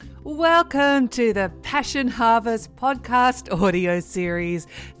Welcome to the Passion Harvest podcast audio series.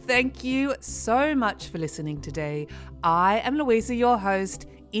 Thank you so much for listening today. I am Louisa, your host,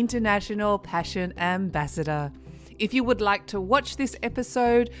 International Passion Ambassador. If you would like to watch this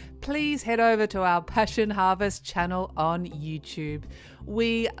episode, please head over to our Passion Harvest channel on YouTube.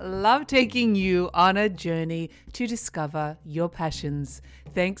 We love taking you on a journey to discover your passions.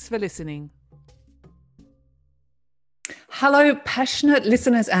 Thanks for listening. Hello, passionate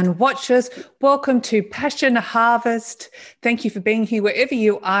listeners and watchers. Welcome to Passion Harvest. Thank you for being here wherever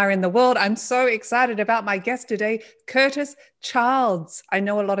you are in the world. I'm so excited about my guest today, Curtis Childs. I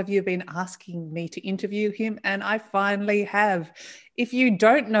know a lot of you have been asking me to interview him, and I finally have. If you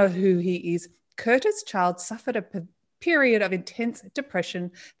don't know who he is, Curtis Childs suffered a period of intense depression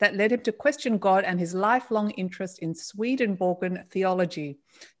that led him to question God and his lifelong interest in Swedenborgian theology.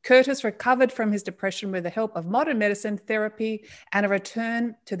 Curtis recovered from his depression with the help of modern medicine, therapy, and a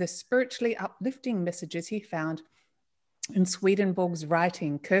return to the spiritually uplifting messages he found in Swedenborg's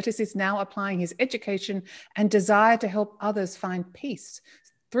writing. Curtis is now applying his education and desire to help others find peace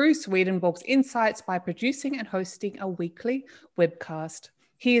through Swedenborg's insights by producing and hosting a weekly webcast.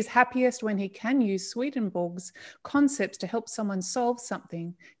 He is happiest when he can use Swedenborg's concepts to help someone solve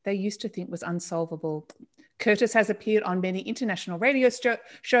something they used to think was unsolvable. Curtis has appeared on many international radio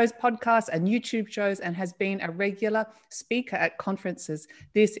shows, podcasts, and YouTube shows, and has been a regular speaker at conferences.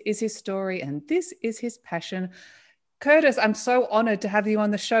 This is his story, and this is his passion. Curtis, I'm so honored to have you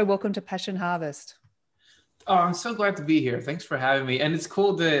on the show. Welcome to Passion Harvest. Oh, I'm so glad to be here. Thanks for having me. And it's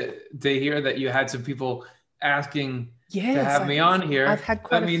cool to hear that you had some people asking to have me on here. I've had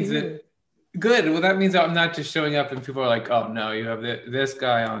quite a few. Good. Well, that means I'm not just showing up and people are like, oh, no, you have this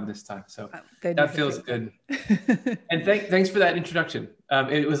guy on this time. So that feels good. And thanks for that introduction.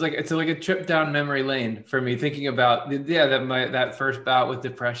 It's like a trip down memory lane for me, thinking about, that first bout with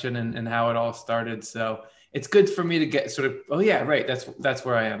depression and how it all started. So it's good for me to get sort of, oh, yeah, right. That's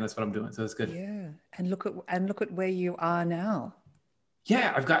where I am. That's what I'm doing. So it's good. Yeah. And look at where you are now.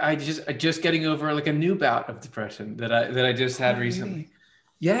 Yeah, I just getting over like a new bout of depression that I just had recently.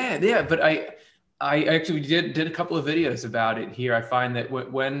 Really? Yeah, but I actually did a couple of videos about it here. I find that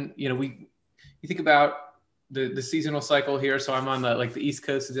when you think about the seasonal cycle here. So I'm on the East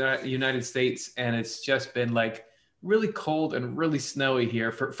Coast of the United States, and it's just been like really cold and really snowy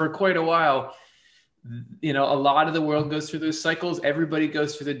here for quite a while. A lot of the world goes through those cycles. Everybody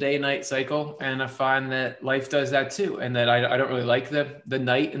goes through the day-night cycle. And I find that life does that too. And that I don't really like the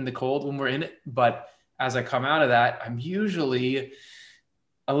night and the cold when we're in it. But as I come out of that, I'm usually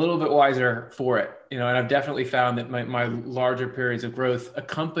a little bit wiser for it. And I've definitely found that my larger periods of growth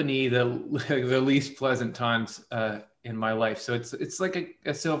accompany the least pleasant times in my life. So it's like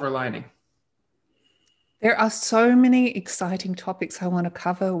a silver lining. There are so many exciting topics I want to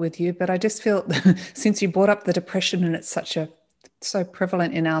cover with you, but I just feel since you brought up the depression and it's so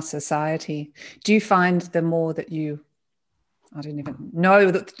prevalent in our society, do you find the more that I don't even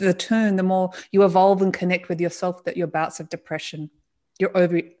know the term, the more you evolve and connect with yourself, that your bouts of depression, you're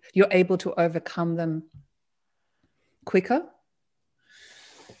able to overcome them quicker?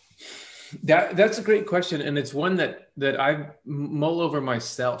 That's a great question. And it's one that I mull over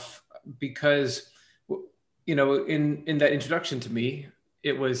myself because in that introduction to me,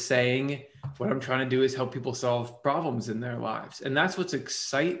 it was saying what I'm trying to do is help people solve problems in their lives. And that's what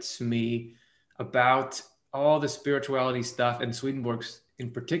excites me about all the spirituality stuff, and Swedenborg's in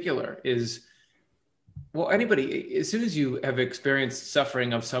particular is, well, anybody, as soon as you have experienced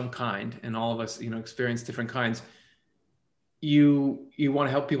suffering of some kind, and all of us, experience different kinds, you want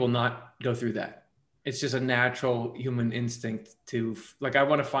to help people not go through that. It's just a natural human instinct to I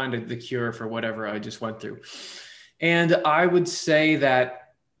want to find the cure for whatever I just went through. And I would say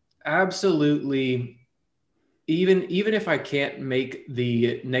that absolutely, even if I can't make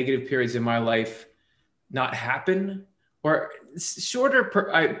the negative periods in my life not happen, or shorter,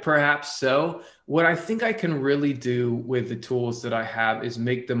 perhaps so, what I think I can really do with the tools that I have is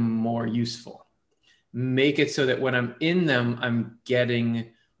make them more useful. Make it so that when I'm in them, I'm getting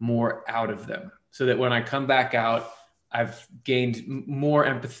more out of them. So that when I come back out, I've gained more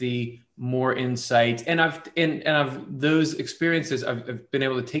empathy, more insight, and I've those experiences. I've been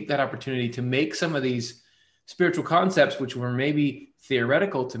able to take that opportunity to make some of these spiritual concepts, which were maybe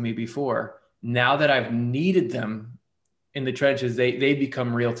theoretical to me before. Now that I've needed them in the trenches, they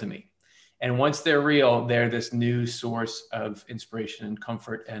become real to me. And once they're real, they're this new source of inspiration and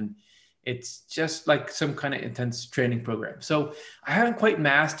comfort. And it's just like some kind of intense training program. So I haven't quite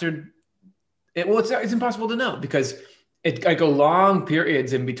mastered it. Well, it's impossible to know because I go long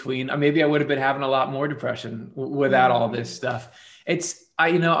periods in between. Maybe I would have been having a lot more depression without all this stuff.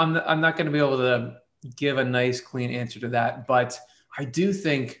 I'm not going to be able to give a nice, clean answer to that, but I do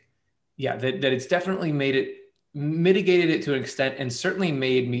think, yeah, that it's definitely mitigated it to an extent, and certainly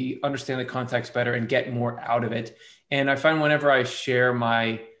made me understand the context better and get more out of it. And I find whenever I share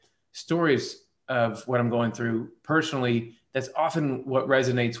my stories of what I'm going through personally, that's often what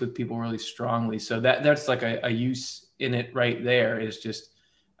resonates with people really strongly. So that's like a use in it right there, is just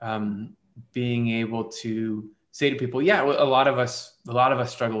being able to say to people, yeah, a lot of us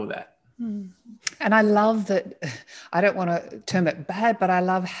struggle with that. And I love that. I don't want to term it bad, but I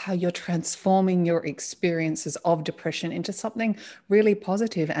love how you're transforming your experiences of depression into something really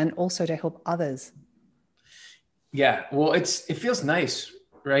positive and also to help others. Yeah, well, it feels nice,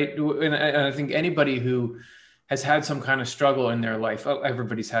 right? And I think anybody who has had some kind of struggle in their life,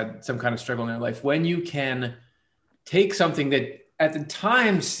 everybody's had some kind of struggle in their life, when you can take something that at the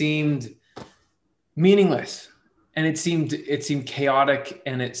time seemed meaningless, and it seemed chaotic,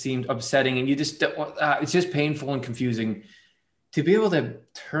 and it seemed upsetting, and you just it's just painful and confusing, to be able to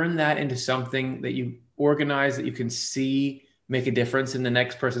turn that into something that you organize, that you can see make a difference in the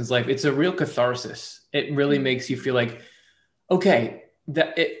next person's life. It's a real catharsis. It really makes you feel like, okay,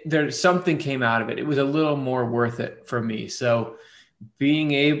 there's something came out of it. It was a little more worth it for me. So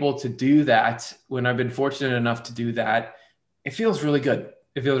being able to do that, when I've been fortunate enough to do that, it feels really good.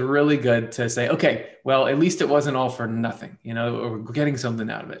 It feels really good to say, okay, well, at least it wasn't all for nothing, or we're getting something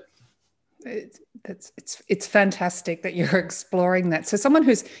out of it. It's fantastic that you're exploring that. So someone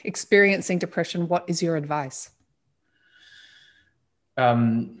who's experiencing depression, what is your advice?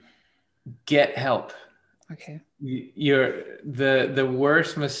 Get help. Okay. The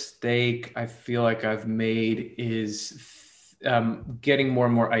worst mistake I feel like I've made is getting more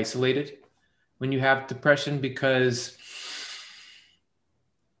and more isolated when you have depression, because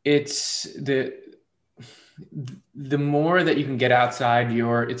it's the more that you can get outside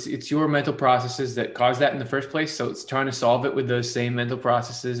it's your mental processes that cause that in the first place. So it's trying to solve it with those same mental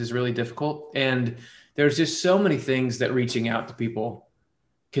processes is really difficult. And there's just so many things that reaching out to people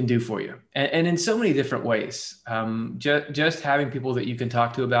can do for you, and in so many different ways. Just having people that you can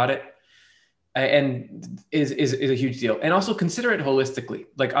talk to about it and is a huge deal. And also consider it holistically.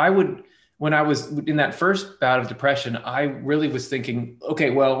 Like when I was in that first bout of depression, I really was thinking, okay,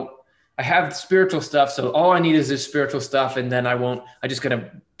 well, I have spiritual stuff, so all I need is this spiritual stuff, and then I just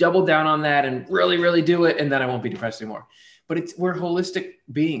gotta double down on that and really, really do it, and then I won't be depressed anymore. But we're holistic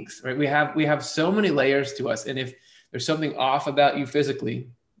beings, right? We have so many layers to us, and if there's something off about you physically,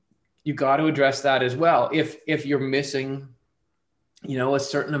 you got to address that as well. If you're missing, a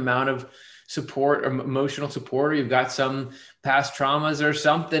certain amount of support or emotional support, or you've got some past traumas or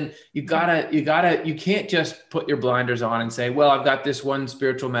something, you can't just put your blinders on and say, well, I've got this one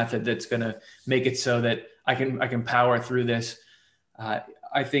spiritual method that's going to make it so that I can power through this.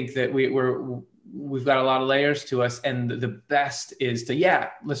 I think that we've got a lot of layers to us, and the best is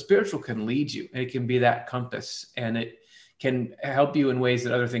the spiritual can lead you, and it can be that compass, and it can help you in ways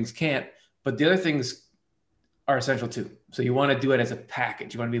that other things can't, but the other things are essential too. So you want to do it as a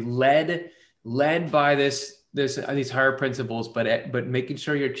package. You want to be led by these higher principles, but making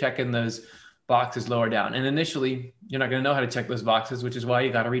sure you're checking those boxes lower down. And initially, you're not going to know how to check those boxes, which is why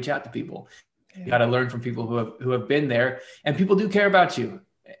you got to reach out to people. You got to learn from people who have been there, and people do care about you.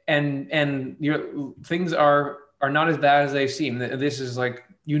 And your things are not as bad as they seem. This is like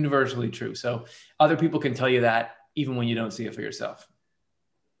universally true. So other people can tell you that, even when you don't see it for yourself.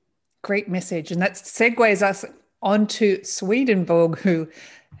 Great message. And that segues us onto Swedenborg, who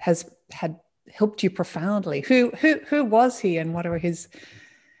had helped you profoundly. Who was he, and what are his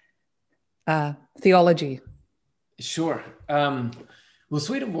theology? Sure. Well,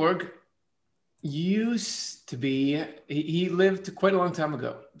 Swedenborg used to be, he lived quite a long time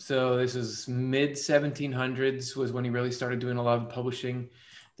ago. So this is mid 1700s was when he really started doing a lot of publishing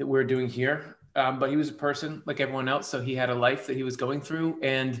that we're doing here. But he was a person like everyone else. So he had a life that he was going through.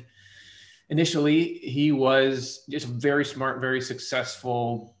 And initially he was just a very smart, very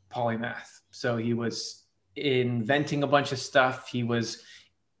successful polymath. So he was inventing a bunch of stuff. He was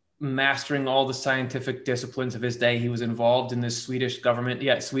mastering all the scientific disciplines of his day. He was involved in this Swedish government.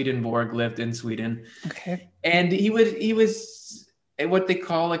 Yeah, Swedenborg lived in Sweden. Okay. And he was what they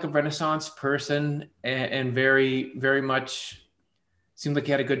call like a Renaissance person, and very, very much seemed like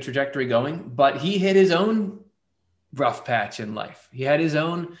he had a good trajectory going, but he hit his own rough patch in life. He had his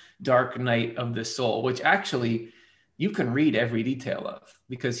own dark night of the soul, which actually you can read every detail of,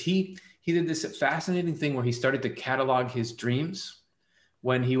 because he did this fascinating thing where he started to catalog his dreams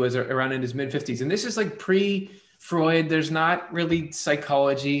when he was around in his mid 50s. And this is like Freud. There's not really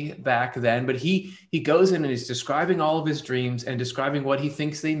psychology back then, but he goes in and he's describing all of his dreams and describing what he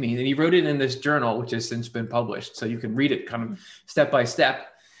thinks they mean. And he wrote it in this journal, which has since been published. So you can read it kind of step by step.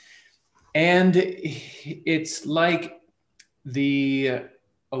 And it's like a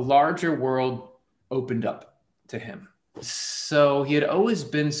larger world opened up to him. So he had always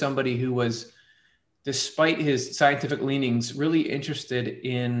been somebody who was, despite his scientific leanings, really interested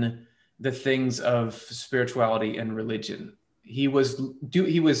in the things of spirituality and religion. He was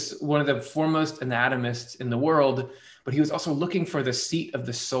one of the foremost anatomists in the world, but he was also looking for the seat of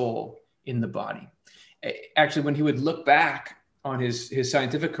the soul in the body. Actually, when he would look back on his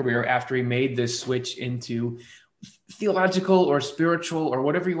scientific career after he made this switch into theological or spiritual or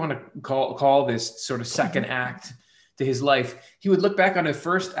whatever you want to call this sort of second act to his life, he would look back on the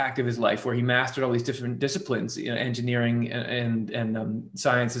first act of his life where he mastered all these different disciplines, engineering and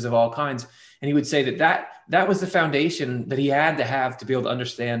sciences of all kinds. And he would say that was the foundation that he had to have to be able to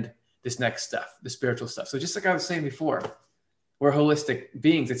understand this next stuff, the spiritual stuff. So just like I was saying before, we're holistic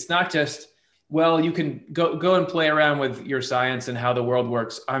beings. It's not just, well, you can go and play around with your science and how the world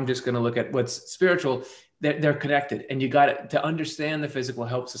works. I'm just going to look at what's spiritual. They're connected, and you got to understand the physical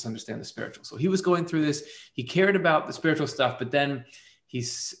helps us understand the spiritual. So he was going through this. He cared about the spiritual stuff, but then he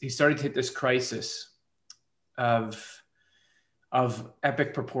started to hit this crisis of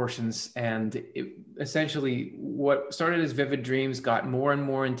epic proportions, and essentially what started as vivid dreams got more and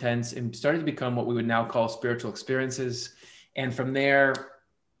more intense and started to become what we would now call spiritual experiences. And from there,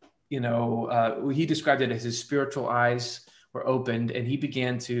 he described it as his spiritual eyes were opened, and he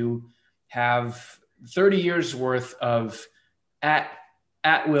began to have 30 years worth of at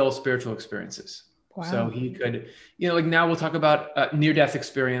will spiritual experiences. Wow. So he could, like now we'll talk about near-death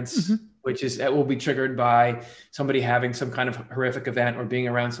experience, which will be triggered by somebody having some kind of horrific event or being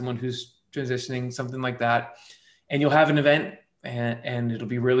around someone who's transitioning, something like that. And you'll have an event and it'll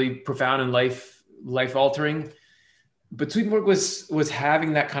be really profound and life altering. But Swedenborg was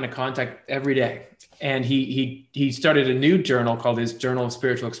having that kind of contact every day. And he started a new journal called his Journal of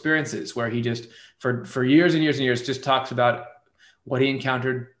Spiritual Experiences, where he just, for years and years and years, just talks about what he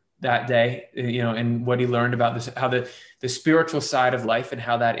encountered that day, and what he learned about this, how the spiritual side of life and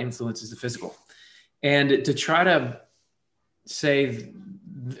how that influences the physical. And to try to say,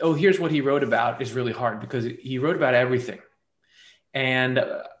 oh, here's what he wrote about is really hard, because he wrote about everything. And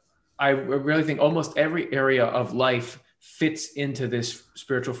I really think almost every area of life fits into this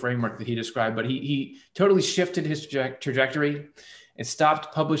spiritual framework that he described, but he totally shifted his trajectory and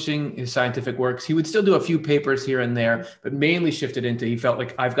stopped publishing his scientific works. He would still do a few papers here and there, but mainly shifted into, he felt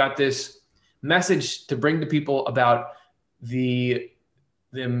like, I've got this message to bring to people about the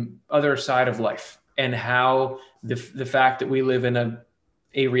other side of life, and how the fact that we live in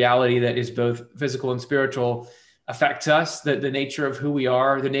a reality that is both physical and spiritual affects us, the nature of who we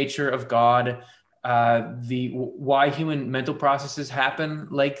are, the nature of God, why human mental processes happen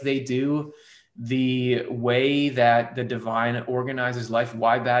like they do, the way that the divine organizes life,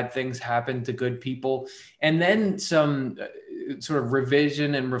 why bad things happen to good people, and then some sort of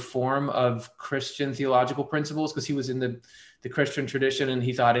revision and reform of Christian theological principles, because he was in the Christian tradition, and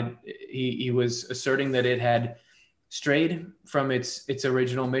he thought he was asserting that it had strayed from its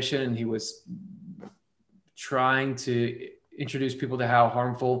original mission, and he was trying to introduce people to how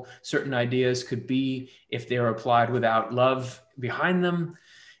harmful certain ideas could be if they were applied without love behind them.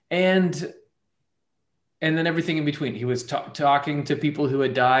 And then everything in between. He was talking to people who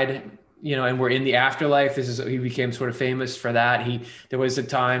had died, and were in the afterlife. He became sort of famous for that. There was a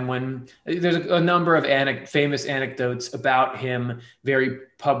time when there's a number of famous anecdotes about him very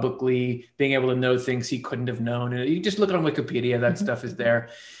publicly being able to know things he couldn't have known. And you just look on Wikipedia, that stuff is there.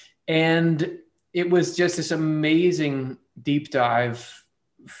 And it was just this amazing deep dive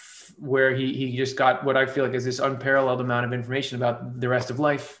where he just got what I feel like is this unparalleled amount of information about the rest of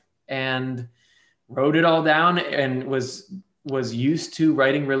life, and wrote it all down, and was used to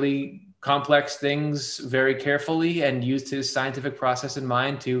writing really complex things very carefully, and used his scientific process in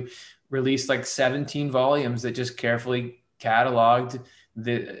mind to release like 17 volumes that just carefully cataloged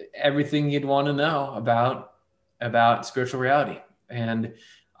everything you'd want to know about spiritual reality. And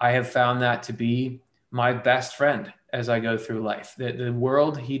I have found that to be my best friend as I go through life. The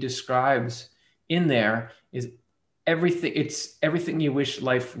world he describes in there is everything. It's everything you wish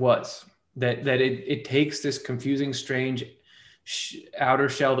life was. That it takes this confusing, strange outer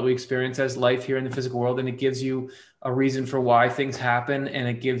shell that we experience as life here in the physical world, and it gives you a reason for why things happen, and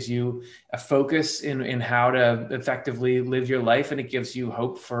it gives you a focus in how to effectively live your life, and it gives you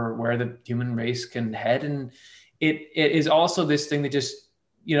hope for where the human race can head. And it is also this thing that just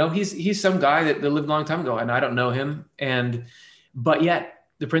he's some guy that lived a long time ago, and I don't know him. But yet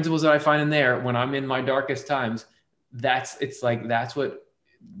the principles that I find in there when I'm in my darkest times, that's what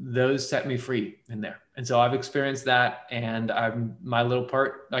those set me free in there. And so I've experienced that, and my little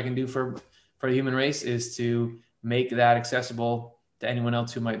part I can do for the human race is to make that accessible to anyone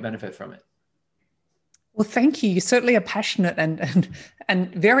else who might benefit from it. Well, thank you. You certainly are passionate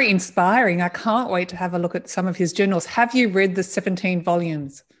and very inspiring. I can't wait to have a look at some of his journals. Have you read the 17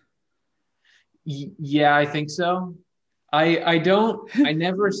 volumes? Yeah, I think so. I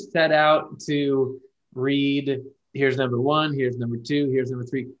never set out to read, here's number 1, here's number 2, here's number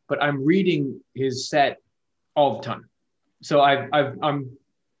 3, but I'm reading his set all the time. So I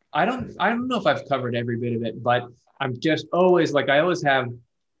don't know if I've covered every bit of it, but I'm just always I always have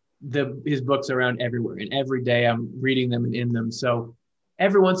his books around everywhere, and every day I'm reading them and in them. So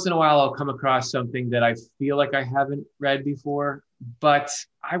every once in a while I'll come across something that I feel like I haven't read before, but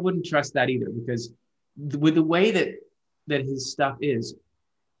I wouldn't trust that either, because with the way that his stuff is,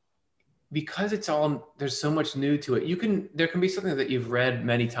 because there's so much new to it. There can be something that you've read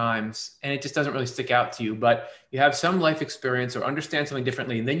many times and it just doesn't really stick out to you, but you have some life experience or understand something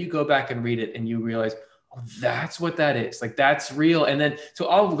differently. And then you go back and read it and you realize, oh, that's what that is. That's real. And then, so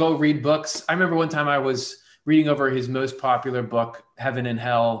I'll go read books. I remember one time I was reading over his most popular book, Heaven and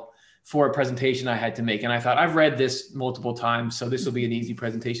Hell, for a presentation I had to make. And I thought, I've read this multiple times, so this will be an easy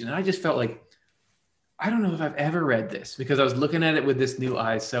presentation. And I just felt like, I don't know if I've ever read this, because I was looking at it with this new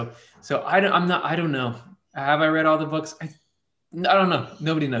eyes. So I don't know. Have I read all the books? I don't know.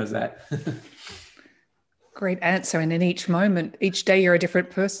 Nobody knows that. Great answer. And in each moment, each day, you're a different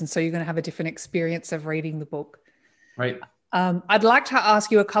person. So you're going to have a different experience of reading the book. Right. I'd like to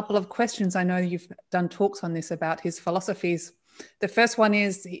ask you a couple of questions. I know you've done talks on this about his philosophies. The first one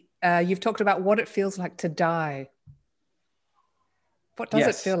is, you've talked about what it feels like to die. What does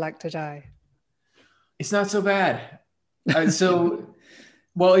it feel like to die? It's not so bad.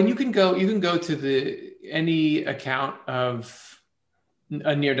 Well, and you can go to any account of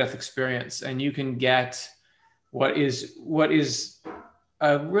a near-death experience, and you can get what is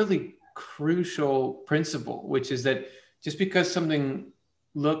a really crucial principle, which is that just because something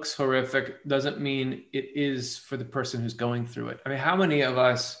looks horrific doesn't mean it is for the person who's going through it. I mean, how many of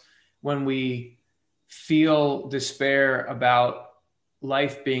us, when we feel despair about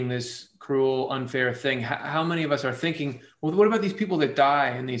life being this cruel, unfair thing, how many of us are thinking, well, what about these people that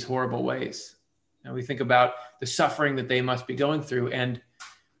die in these horrible ways? And we think about the suffering that they must be going through. And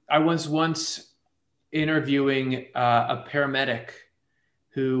I was once interviewing a paramedic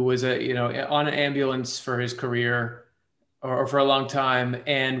who was on an ambulance for his career or for a long time,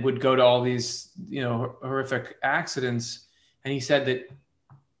 and would go to all these horrific accidents. And he said that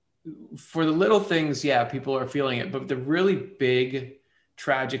for the little things, yeah, people are feeling it, but the really big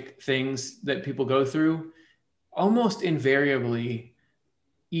tragic things that people go through, almost invariably,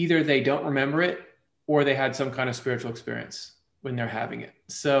 either they don't remember it or they had some kind of spiritual experience when they're having it.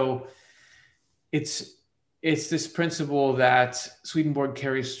 So it's this principle that Swedenborg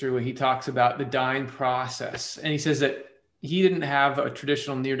carries through, and he talks about the dying process. And he says that he didn't have a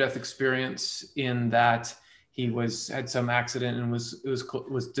traditional near-death experience in that he had some accident and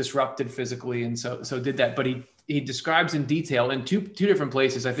was disrupted physically, and so did that. But he describes in detail in two different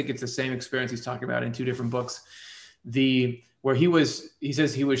places. I think it's the same experience he's talking about in two different books. Where he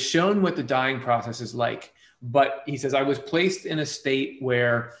says he was shown what the dying process is like, but he says, I was placed in a state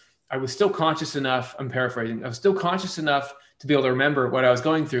where I was still conscious enough. I'm paraphrasing. I was still conscious enough to be able to remember what I was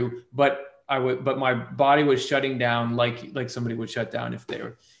going through, but my body was shutting down like somebody would shut down if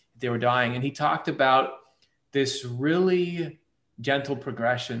they were dying. And he talked about this really gentle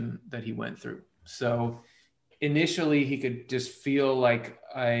progression that he went through. So initially he could just feel like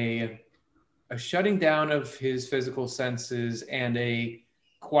a shutting down of his physical senses and a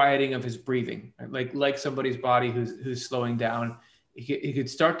quieting of his breathing, right? like somebody's body who's slowing down. He could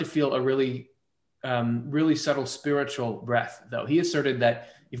start to feel a really subtle spiritual breath, though. He asserted that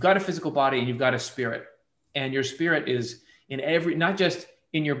you've got a physical body and you've got a spirit, and your spirit is not just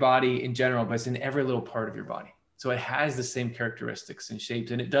in your body in general, but it's in every little part of your body. So it has the same characteristics and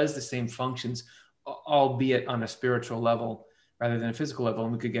shapes, and it does the same functions, albeit on a spiritual level rather than a physical level.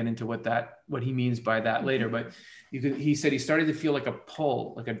 And we could get into what he means by that later. But he said he started to feel like a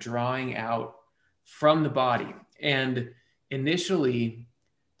pull, like a drawing out from the body. And initially,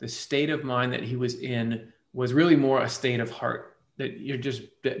 the state of mind that he was in was really more a state of heart, that you're just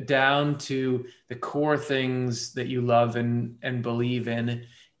down to the core things that you love and believe in,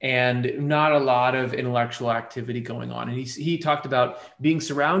 and not a lot of intellectual activity going on. And he talked about being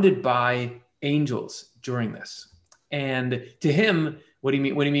surrounded by angels during this. And to him, what he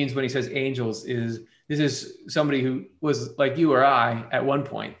means when he says angels is this is somebody who was like you or I at one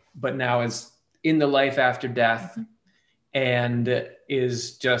point, but now is in the life after death and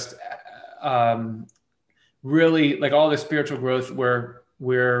is just really like all the spiritual growth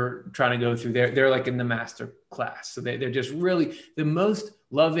we're trying to go through. They're like in the master class. So they're just really the most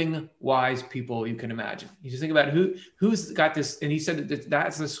loving, wise people you can imagine. You just think about who's got this. And he said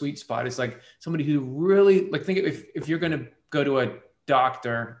that's the sweet spot. It's like somebody who really like, think of if you're going to go to a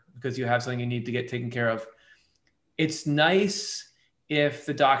doctor because you have something you need to get taken care of, it's nice if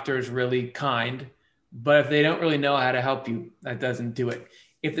the doctor is really kind, but if they don't really know how to help you, that doesn't do it.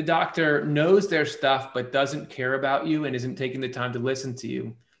 If the doctor knows their stuff, but doesn't care about you and isn't taking the time to listen to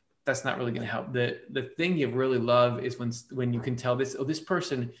you, that's not really going to help. The thing you really love is when you can tell this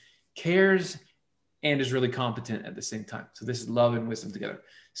person cares and is really competent at the same time. So this is love and wisdom together.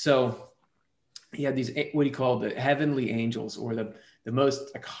 So he had these, what he called the heavenly angels, or the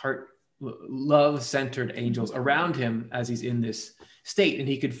most like heart love centered angels around him as he's in this state. And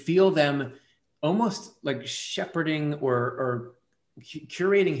he could feel them almost like shepherding or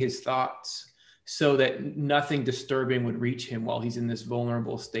curating his thoughts so that nothing disturbing would reach him while he's in this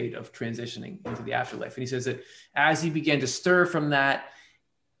vulnerable state of transitioning into the afterlife. And he says that as he began to stir from that,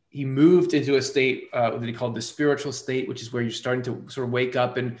 he moved into a state that he called the spiritual state, which is where you're starting to sort of wake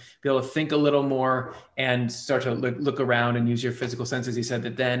up and be able to think a little more and start to look around and use your physical senses. He said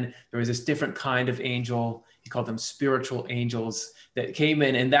that then there was this different kind of angel. He called them spiritual angels that came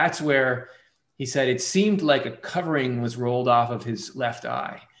in. And that's where he said it seemed like a covering was rolled off of his left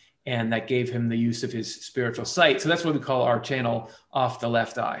eye, and that gave him the use of his spiritual sight. So that's what we call our channel, Off the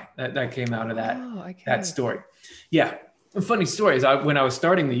Left Eye. That came out of that story. Yeah. A funny story is when I was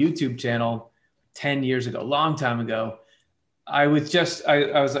starting the YouTube channel 10 years ago, a long time ago, I was like,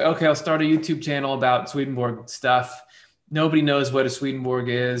 okay, I'll start a YouTube channel about Swedenborg stuff. Nobody knows what a Swedenborg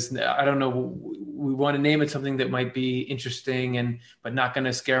is. I don't know. We want to name it something that might be interesting but not going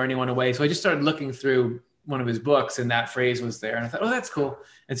to scare anyone away. So I just started looking through one of his books, and that phrase was there. And I thought, oh, that's cool.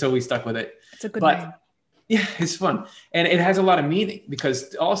 And so we stuck with it. It's a good name. Yeah, it's fun. And it has a lot of meaning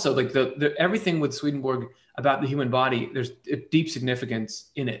because also like the everything with Swedenborg about the human body, there's a deep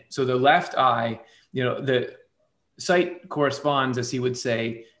significance in it. So the left eye, the sight corresponds, as he would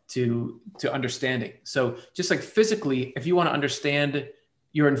say, to understanding. So just like physically, if you want to understand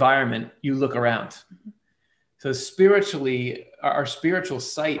your environment, you look around. So spiritually, our spiritual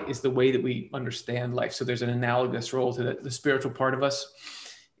sight is the way that we understand life. So there's an analogous role to the spiritual part of us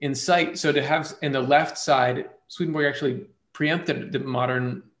in sight. So to have in the left side, Swedenborg actually preempted the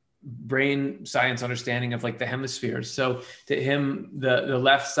modern brain science understanding of like the hemispheres. So to him, the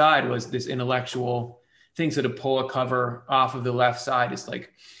left side was this intellectual thing. So to pull a cover off of the left side is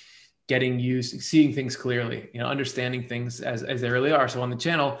like seeing things clearly, understanding things as they really are. So on the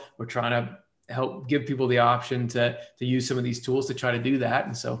channel, we're trying to help give people the option to use some of these tools to try to do that.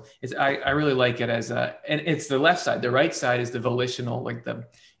 And so I really like it and it's the left side. The right side is the volitional, like the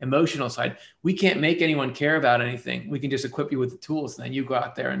emotional side. We can't make anyone care about anything. We can just equip you with the tools, and then you go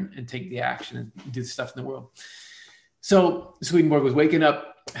out there and take the action and do the stuff in the world. So Swedenborg was waking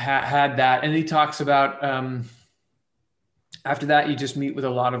up, had that. And he talks about, after that, you just meet with a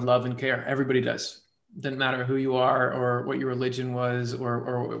lot of love and care. Everybody does. Doesn't matter who you are or what your religion was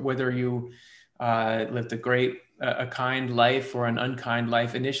or whether you lived a kind life or an unkind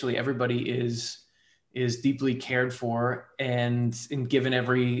life. Initially, everybody is deeply cared for and given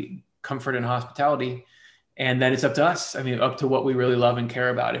every comfort and hospitality. And then it's up to us. I mean, up to what we really love and care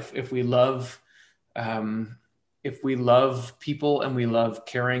about. If we love people and we love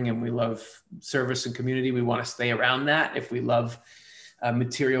caring and we love service and community, we want to stay around that. If we love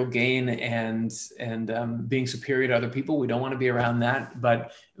material gain and being superior to other people, we don't want to be around that.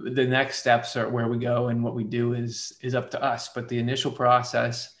 But the next steps are where we go, and what we do is up to us. But the initial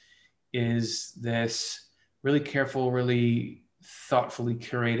process is this really careful, really thoughtfully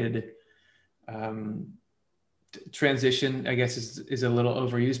curated transition. I guess is a little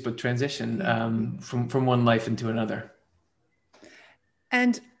overused, but transition from one life into another.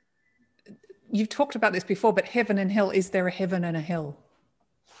 And you've talked about this before, but heaven and hell, is there a heaven and a hell?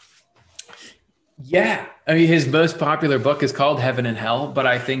 Yeah. I mean, his most popular book is called Heaven and Hell, but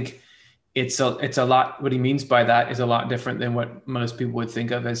I think it's a lot, what he means by that is a lot different than what most people would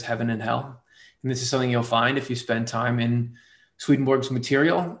think of as heaven and hell. And this is something you'll find if you spend time in Swedenborg's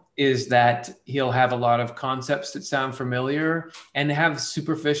material, is that he'll have a lot of concepts that sound familiar and have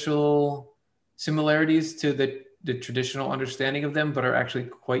superficial similarities to the traditional understanding of them, but are actually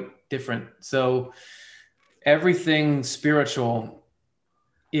quite different. So everything spiritual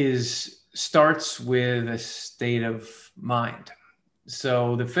starts with a state of mind.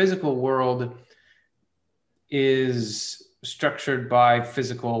 So the physical world is structured by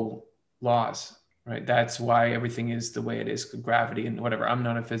physical laws, right? That's why everything is the way it is, gravity and whatever. I'm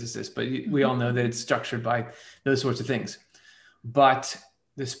not a physicist, but we all know that it's structured by those sorts of things. But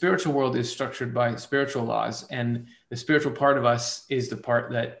the spiritual world is structured by spiritual laws, and the spiritual part of us is the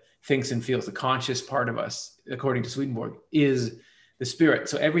part that thinks and feels. The conscious part of us, according to Swedenborg, is the spirit.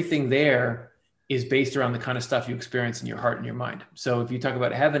 So everything there is based around the kind of stuff you experience in your heart and your mind. So if you talk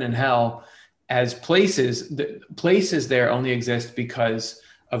about heaven and hell as places, the places there only exist because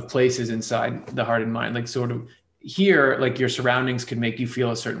of places inside the heart and mind. Like sort of here, like your surroundings can make you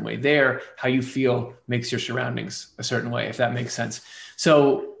feel a certain way. There, how you feel makes your surroundings a certain way, if that makes sense.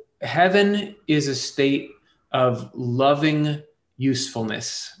 So heaven is a state of loving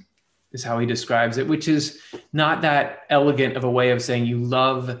usefulness, is how he describes it, which is not that elegant of a way of saying you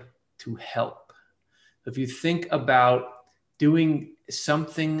love to help. If you think about doing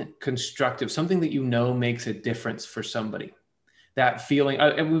something constructive, something that you know makes a difference for somebody, that feeling,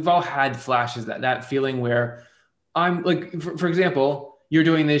 and we've all had flashes, that feeling where I'm like, for example, you're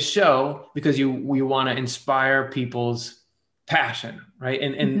doing this show because you want to inspire people's passion, right?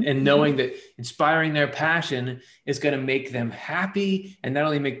 And knowing that inspiring their passion is going to make them happy, and not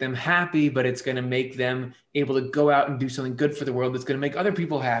only make them happy, but it's going to make them able to go out and do something good for the world that's going to make other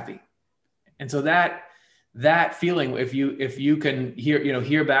people happy. And so that feeling, if you can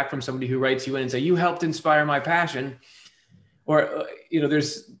hear back from somebody who writes you in and say, you helped inspire my passion, or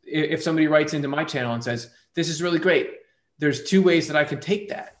if somebody writes into my channel and says, this is really great, there's two ways that I can take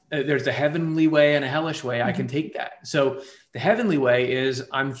that. There's the heavenly way and a hellish way. I can take that. So the heavenly way is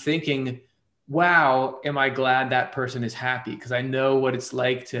I'm thinking, wow, am I glad that person is happy? Because I know what it's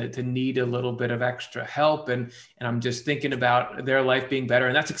like to need a little bit of extra help. And I'm just thinking about their life being better.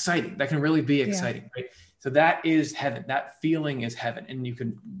 And that's exciting. That can really be exciting, right? So that is heaven. That feeling is heaven. And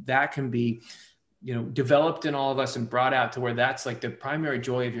that can be, developed in all of us and brought out to where that's like the primary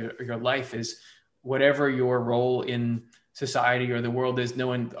joy of your life is whatever your role in society or the world is,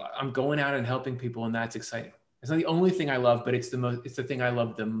 knowing I'm going out and helping people, and that's exciting. It's not the only thing I love, but it's the thing I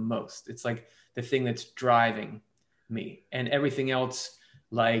love the most. It's like the thing that's driving me, and everything else,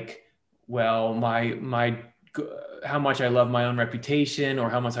 like, well, my how much I love my own reputation or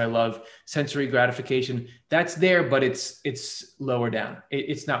how much I love sensory gratification, that's there, but it's lower down.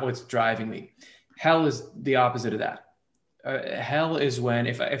 It's not what's driving me. Hell is the opposite of that. Hell is when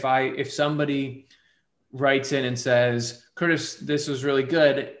if somebody writes in and says, Curtis, this was really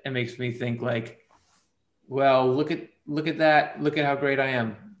good, it makes me think like, well, look at that. Look at how great I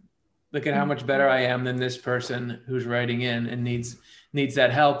am. Look at how much better I am than this person who's writing in and needs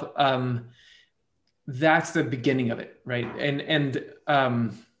that help. That's the beginning of it, right? And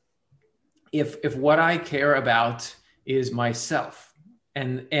if what I care about is myself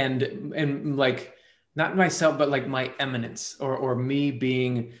and like not myself, but like my eminence or me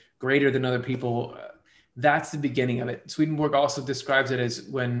being greater than other people, that's the beginning of it. Swedenborg also describes it as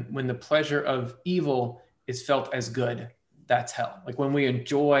when the pleasure of evil is felt as good, that's hell. Like when we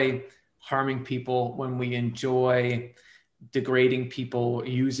enjoy harming people, when we enjoy degrading people,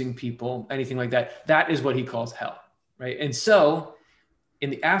 using people, anything like that, that is what he calls hell, right? And so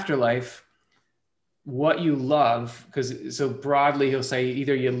in the afterlife, what you love, because so broadly he'll say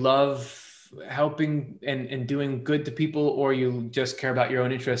either you love helping and doing good to people, or you just care about your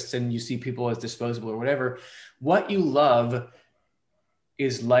own interests and you see people as disposable or whatever. What you love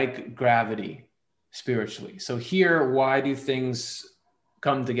is like gravity spiritually. So here, why do things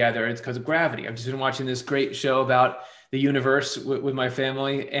come together? It's because of gravity. I've just been watching this great show about the universe with my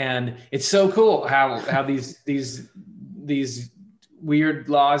family, and it's so cool how these weird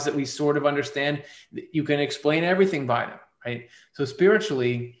laws that we sort of understand, you can explain everything by them, right? So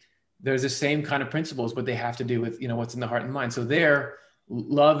spiritually, there's the same kind of principles, but they have to do with, what's in the heart and mind. So there,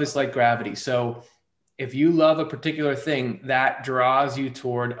 love is like gravity. So if you love a particular thing, that draws you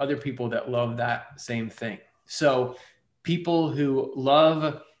toward other people that love that same thing. So people who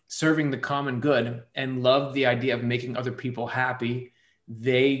love serving the common good and love the idea of making other people happy,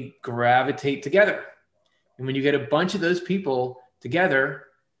 they gravitate together. And when you get a bunch of those people together,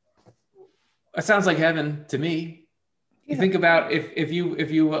 it sounds like heaven to me. You think about if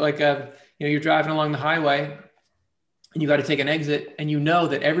you like you're driving along the highway and you got to take an exit, and you know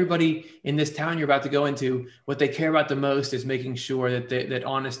that everybody in this town you're about to go into, what they care about the most is making sure that that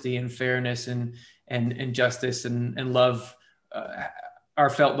honesty and fairness and justice and love are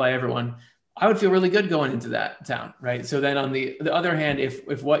felt by everyone. I would feel really good going into that town, right? So then on the other hand,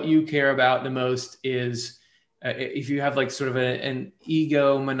 if what you care about the most is if you have like sort of an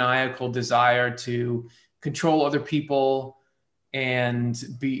egomaniacal desire to control other people, and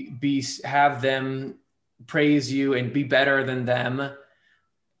have them praise you and be better than them.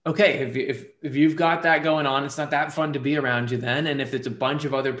 Okay, if you've got that going on, it's not that fun to be around you then. And if it's a bunch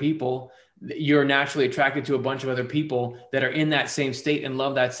of other people, you're naturally attracted to a bunch of other people that are in that same state and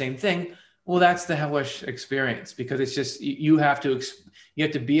love that same thing. Well, that's the hellish experience, because it's just, you have to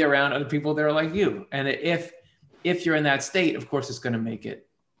be around other people that are like you. And if you're in that state, of course, it's not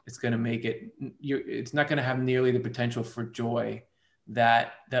going to have nearly the potential for joy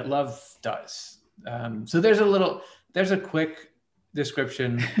that love does. So there's a quick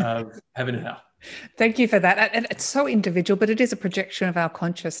description of heaven and hell. Thank you for that. And it's so individual, but it is a projection of our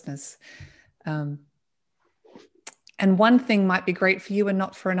consciousness. And one thing might be great for you and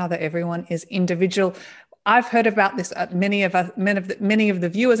not for another. Everyone is individual. I've heard about this. Many of the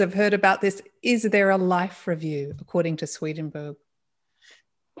viewers have heard about this. Is there a life review according to Swedenborg?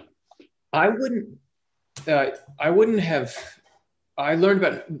 I learned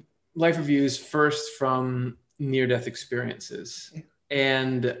about life reviews first from near-death experiences.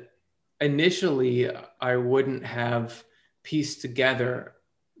 And initially, I wouldn't have pieced together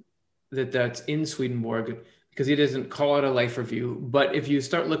that that's in Swedenborg, because he doesn't call it a life review. But if you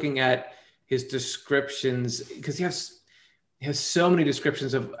start looking at his descriptions, because he has so many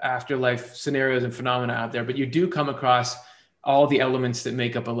descriptions of afterlife scenarios and phenomena out there, but you do come across all the elements that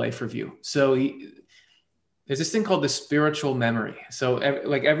make up a life review. So there's this thing called the spiritual memory. So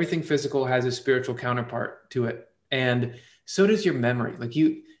like everything physical has a spiritual counterpart to it. And so does your memory. Like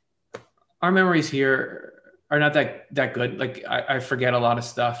our memories here are not that good. Like I forget a lot of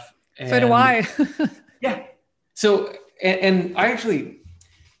stuff. So do I. Yeah. So, and I actually,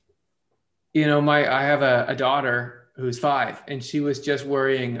 I have a daughter who's 5, and she was just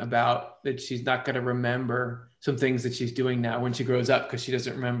worrying about that she's not going to remember some things that she's doing now when she grows up, because she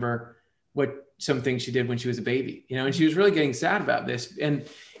doesn't remember some things she did when she was a baby, and she was really getting sad about this. And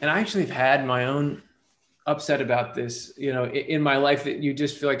I actually have had my own upset about this, in my life, that you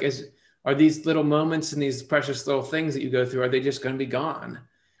just feel like, are these little moments and these precious little things that you go through, are they just going to be gone?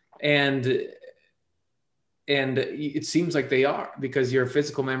 And it seems like they are, because your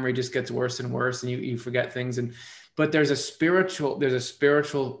physical memory just gets worse and worse, and you forget things. But there's a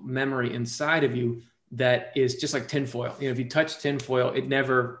spiritual memory inside of you that is just like tinfoil. If you touch tinfoil,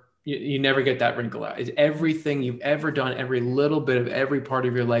 you never get that wrinkle out. It's everything you've ever done, every little bit of every part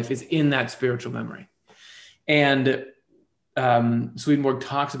of your life is in that spiritual memory. And Swedenborg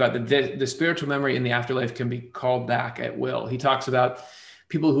talks about that the spiritual memory in the afterlife can be called back at will. He talks about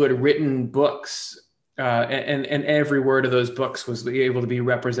people who had written books, and every word of those books was able to be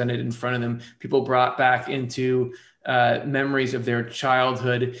represented in front of them. People brought back into memories of their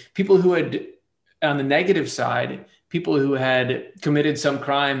childhood. People who had, on the negative side, people who had committed some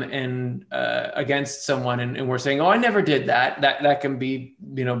crime and against someone, and were saying, "Oh, I never did that." That can be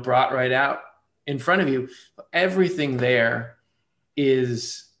brought right out in front of you. Everything there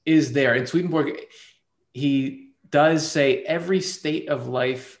is there. In Swedenborg, he does say every state of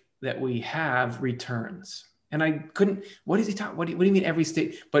life that we have returns. And I couldn't, what does he talk? What do you mean every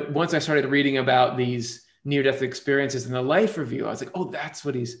state? But once I started reading about these near-death experiences in the life review, I was like, oh, that's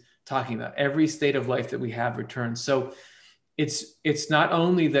what he's talking about. Every state of life that we have returns. So it's not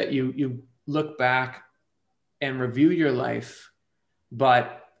only that you look back and review your life,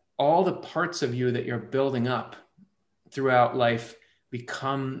 but all the parts of you that you're building up throughout life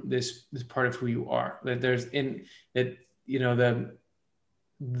become this part of who you are. That there's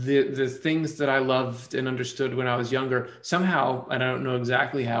the things that I loved and understood when I was younger, somehow, and I don't know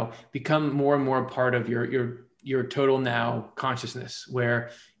exactly how, become more and more part of your total now consciousness,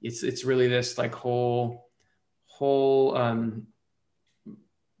 where it's really this like whole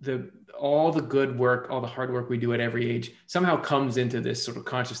all the good work, all the hard work we do at every age somehow comes into this sort of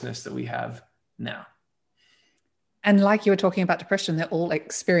consciousness that we have now. And like you were talking about depression, they're all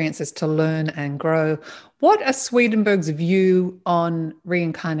experiences to learn and grow. What are Swedenborg's view on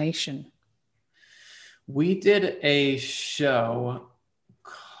reincarnation? We did a show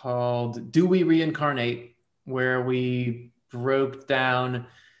called Do We Reincarnate, where we broke down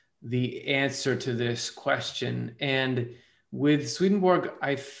the answer to this question. And with Swedenborg,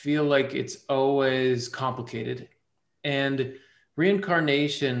 I feel like it's always complicated. And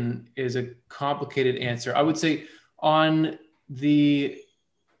reincarnation is a complicated answer. I would say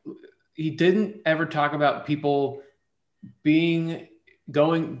he didn't ever talk about people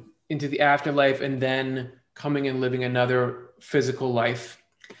going into the afterlife and then coming and living another physical life.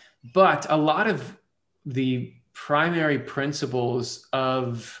 But a lot of the primary principles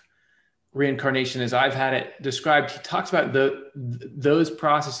of reincarnation, as I've had it described, he talks about those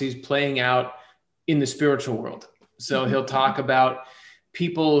processes playing out in the spiritual world. So he'll talk about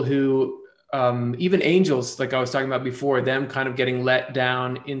people who, even angels, like I was talking about before, them kind of getting let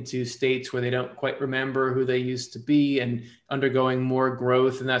down into states where they don't quite remember who they used to be and undergoing more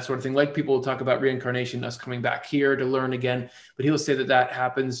growth and that sort of thing. Like people will talk about reincarnation, us coming back here to learn again, but he'll say that that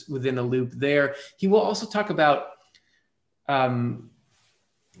happens within a loop there. He will also talk about a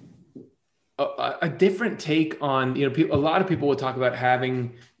different take on, a lot of people will talk about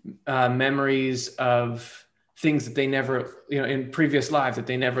having memories of things that they never, in previous lives that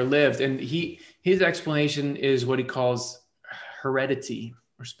they never lived. And his explanation is what he calls heredity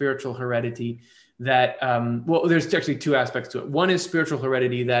or spiritual heredity that, well, there's actually two aspects to it. One is spiritual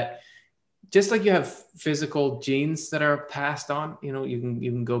heredity, that just like you have physical genes that are passed on, you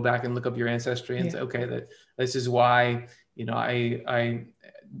can go back and look up your ancestry and say, okay, that this is why,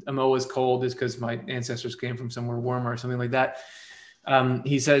 I'm always cold is because my ancestors came from somewhere warmer or something like that.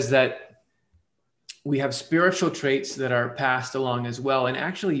 He says that we have spiritual traits that are passed along as well. And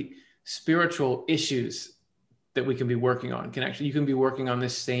actually spiritual issues that we can be working on you can be working on the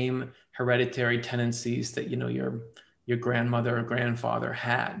same hereditary tendencies that, your grandmother or grandfather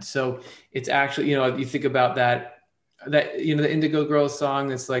had. So it's actually, you think about that, the Indigo Girls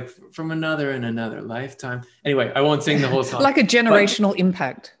song, it's like from another and another lifetime. Anyway, I won't sing the whole song. Like a generational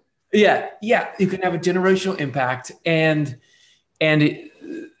impact. Yeah. You can have a generational impact and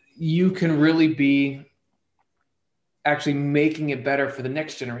you can really be actually making it better for the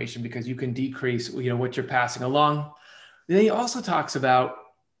next generation because you can decrease, what you're passing along. And then he also talks about,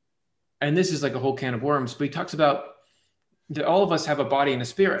 and this is like a whole can of worms, but he talks about that all of us have a body and a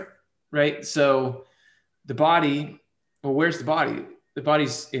spirit, right? So the body, well, where's the body? The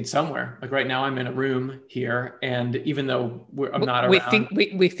body's in somewhere. Like right now I'm in a room here. And even though I'm not around.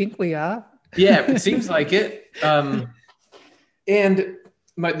 We think we are. Yeah, it seems like it. And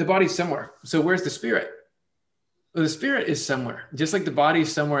the body's somewhere. So where's the spirit? Well, the spirit is somewhere, just like the body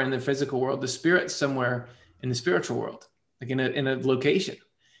is somewhere in the physical world, the spirit's somewhere in the spiritual world, like in a location.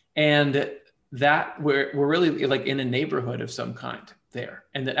 And that we're really like in a neighborhood of some kind there.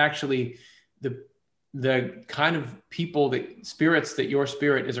 And that actually the kind of people spirits that your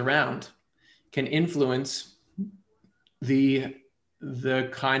spirit is around can influence the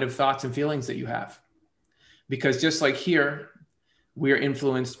kind of thoughts and feelings that you have. Because just like here, we're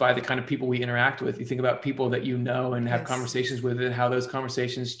influenced by the kind of people we interact with. You think about people that you know and have conversations with, and how those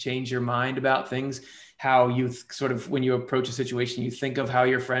conversations change your mind about things, how you sort of, when you approach a situation, you think of how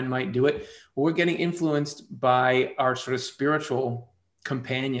your friend might do it. Well, we're getting influenced by our sort of spiritual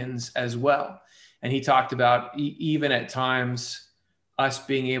companions as well. And he talked about even at times us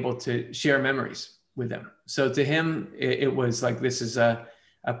being able to share memories with them. So to him, it was like, this is a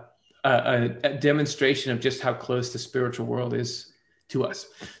demonstration of just how close the spiritual world is to us.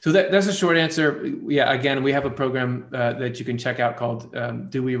 So that's a short answer. Yeah, again, we have a program that you can check out called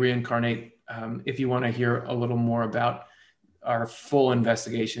Do We Reincarnate? If you want to hear a little more about our full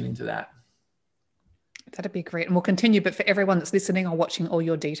investigation into that. That'd be great. And we'll continue. But for everyone that's listening or watching, all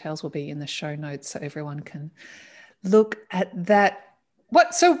your details will be in the show notes so everyone can look at that.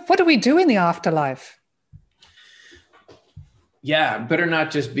 What do we do in the afterlife? Yeah, better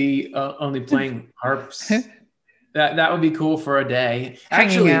not just be only playing harps. That would be cool for a day.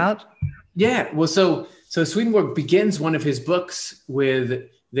 Hanging out. Yeah. Well, so Swedenborg begins one of his books with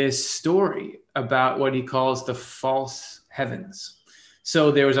this story about what he calls the false heavens.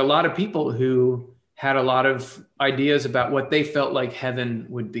 So there was a lot of people who had a lot of ideas about what they felt like heaven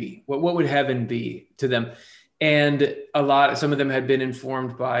would be. What would heaven be to them? And some of them had been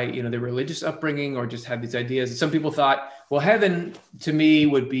informed by, their religious upbringing or just had these ideas. And some people thought, well, heaven to me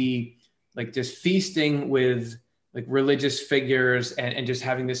would be like just feasting with like religious figures and just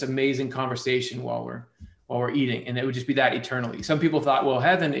having this amazing conversation while we're eating. And it would just be that eternally. Some people thought, well,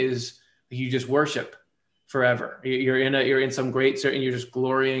 heaven is you just worship forever. You're in some great certain, you're just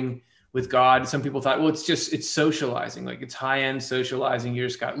glorying with God. Some people thought, well, it's socializing, like it's high-end socializing. You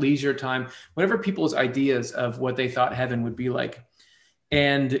just got leisure time, whatever people's ideas of what they thought heaven would be like.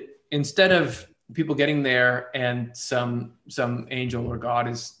 And instead of people getting there and some angel or God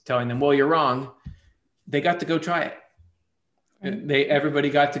is telling them, well, you're wrong, they got to go try it. Everybody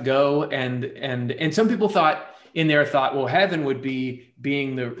got to go. And some people thought, well, heaven would be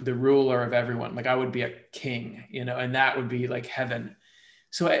being the ruler of everyone. Like I would be a king, and that would be like heaven.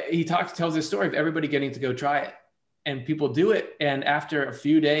 So he tells this story of everybody getting to go try it, and people do it. And after a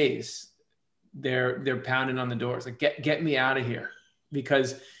few days, they're pounding on the doors, like, get me out of here.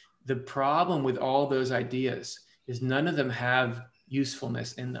 Because the problem with all those ideas is none of them have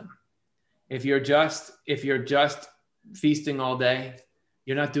usefulness in them. If you're just feasting all day,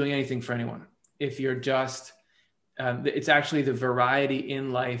 you're not doing anything for anyone. If you're just It's actually the variety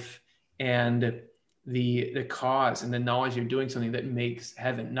in life and the cause and the knowledge you're doing something that makes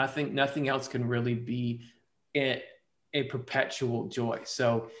heaven. Nothing else can really be a perpetual joy.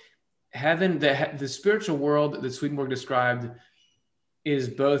 So heaven, the spiritual world that Swedenborg described, is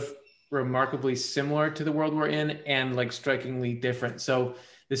both remarkably similar to the world we're in and like strikingly different. So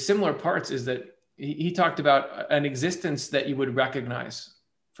the similar parts is that he talked about an existence that you would recognize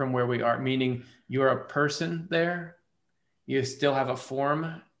from where we are, meaning you're a person there, you still have a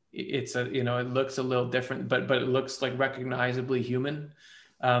form. It's a, it looks a little different, but it looks like recognizably human,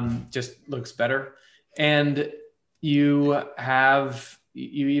 just looks better. And you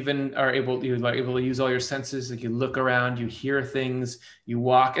even are able to use all your senses. Like you look around, you hear things, you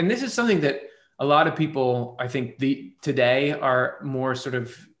walk. And this is something that a lot of people, I think today are more sort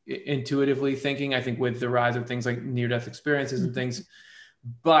of intuitively thinking, I think with the rise of things like near-death experiences and things.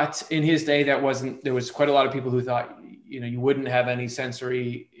 But in his day, there was quite a lot of people who thought, you wouldn't have any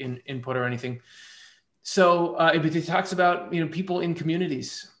sensory input or anything. So he talks about, people in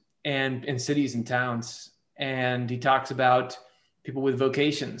communities and in cities and towns. And he talks about people with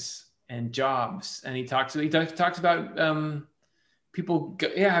vocations and jobs. And he talks about people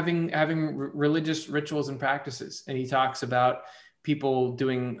having religious rituals and practices. And he talks about people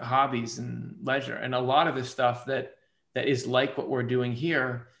doing hobbies and leisure and a lot of the stuff that is like what we're doing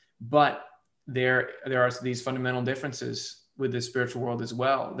here, but there are these fundamental differences with the spiritual world as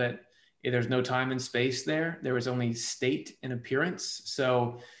well, that there's no time and space there. There is only state and appearance.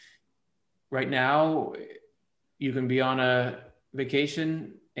 So right now you can be on a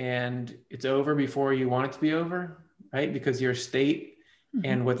vacation and it's over before you want it to be over, right? Because your state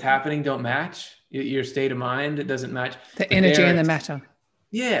and what's happening don't match. Your state of mind, it doesn't match. The energy and the matter.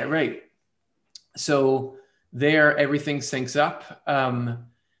 Yeah, right. So there, everything syncs up.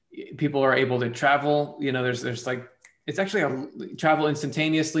 People are able to travel. There's like, it's actually travel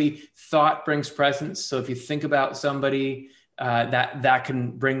instantaneously. Thought brings presence. So if you think about somebody, that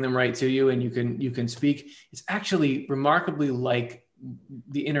can bring them right to you, and you can speak. It's actually remarkably like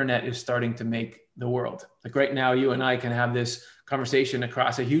the internet is starting to make the world. Like right now, you and I can have this conversation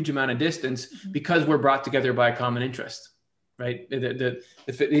across a huge amount of distance because we're brought together by a common interest. Right, the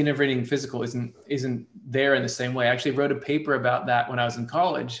intervening physical isn't there in the same way. I actually wrote a paper about that when I was in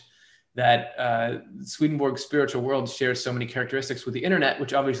college, that Swedenborg's spiritual world shares so many characteristics with the internet,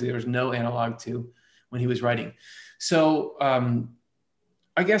 which obviously there was no analog to when he was writing. So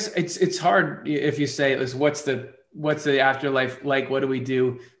I guess it's hard if you say, what's the afterlife like? What do we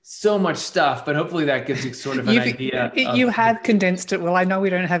do? So much stuff, but hopefully that gives you sort of an idea. You have condensed it. Well, I know we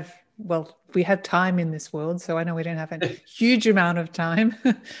don't have. Well, we have time in this world, so I know we don't have a huge amount of time,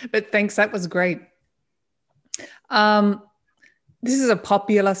 but thanks. That was great. This is a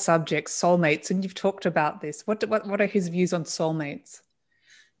popular subject, soulmates, and you've talked about this. What are his views on soulmates?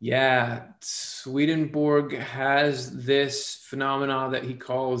 Yeah, Swedenborg has this phenomena that he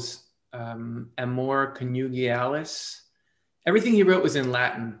calls amor conjugialis. Everything he wrote was in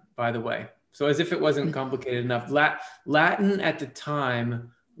Latin, by the way. So as if it wasn't complicated enough. Latin at the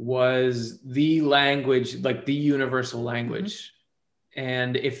time was the language, like the universal language.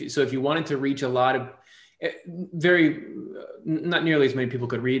 And if you wanted to reach a lot of not nearly as many people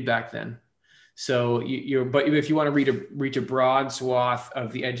could read back then. So but if you want to reach a broad swath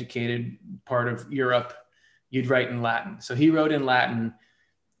of the educated part of Europe, you'd write in Latin. So he wrote in Latin.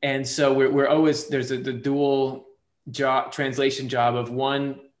 And so we're always, there's the dual translation job of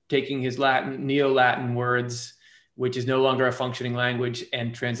one taking his Neo-Latin words, which is no longer a functioning language,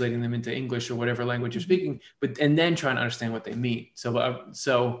 and translating them into English or whatever language you're speaking, and then trying to understand what they mean.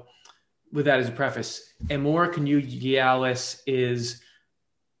 So with that as a preface, amor conjugialis is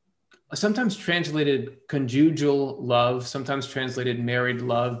sometimes translated conjugal love, sometimes translated married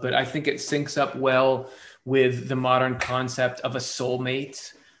love, but I think it syncs up well with the modern concept of a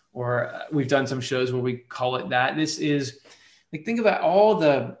soulmate, or we've done some shows where we call it that. This is, like, think about all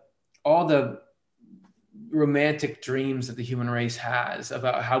the romantic dreams that the human race has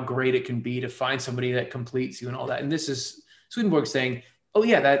about how great it can be to find somebody that completes you and all that. And this is Swedenborg saying, oh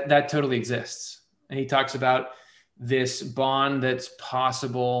yeah, that totally exists. And he talks about this bond that's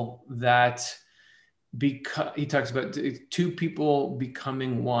possible, that he talks about two people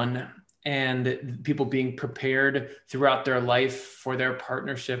becoming one, and people being prepared throughout their life for their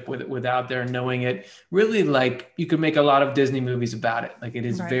partnership without their knowing it. Really, like, you could make a lot of Disney movies about it. Like, it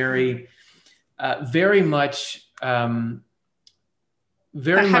is very much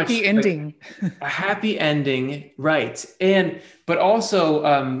very a happy ending. A happy ending, right? But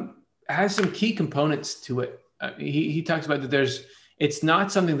also has some key components to it. He talks about that it's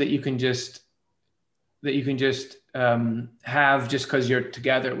not something that you can just that you can just have just because you're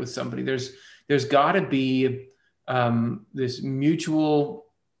together with somebody. There's got to be this mutual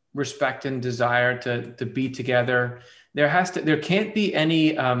respect and desire to be together. There can't be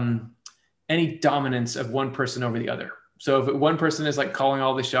any dominance of one person over the other. So if one person is like calling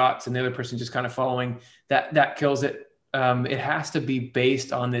all the shots and the other person just kind of following, that kills it. It has to be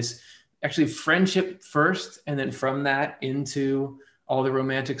based on this actually friendship first, and then from that into all the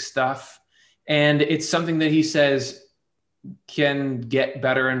romantic stuff. And it's something that he says can get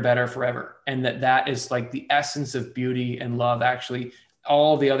better and better forever. And that is like the essence of beauty and love. Actually,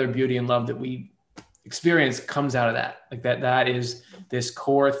 all the other beauty and love that we experience comes out of that. Like that is this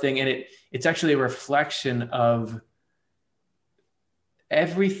core thing. And it's actually a reflection of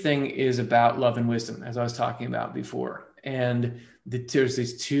everything is about love and wisdom, as I was talking about before. And there's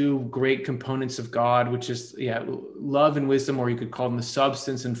these two great components of God, which is love and wisdom, or you could call them the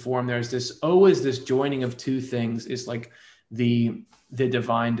substance and form. There's always this joining of two things is like the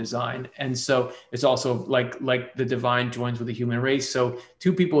divine design. And so it's also like the divine joins with the human race. So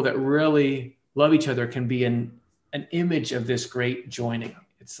two people that really love each other can be an image of this great joining.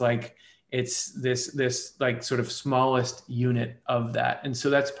 It's this like sort of smallest unit of that. And so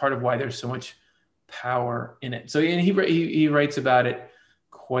that's part of why there's so much power in it. So, and he writes about it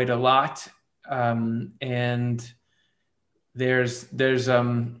quite a lot. And there's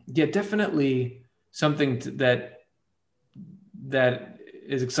definitely something that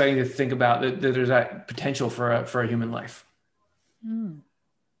is exciting to think about, that there's that potential for a human life. Mm.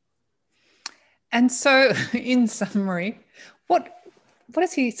 And so in summary, what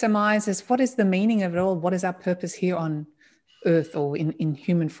does he surmise as what is the meaning of it all? What is our purpose here on earth or in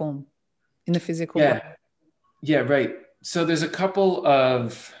human form, in the physical world? Yeah, right. So there's a couple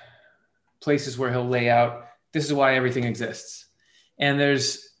of places where he'll lay out, this is why everything exists. And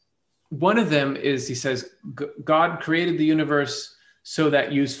there's one of them is, he says, God created the universe so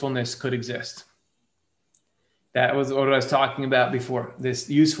that usefulness could exist. That was what I was talking about before, this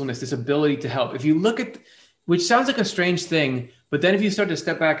usefulness, this ability to help. If you look at, which sounds like a strange thing, but then if you start to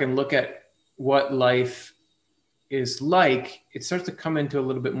step back and look at what life is like, it starts to come into a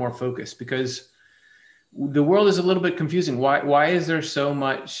little bit more focus, because the world is a little bit confusing. Why is there so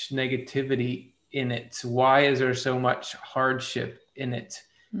much negativity in it? Why is there so much hardship in it?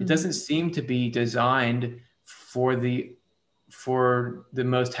 It doesn't seem to be designed for the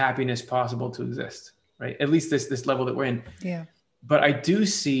most happiness possible to exist, right? At least this level that we're in. Yeah. But I do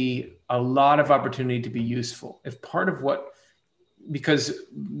see a lot of opportunity to be useful. If part of what, because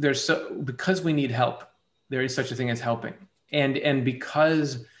we need help, there is such a thing as helping. And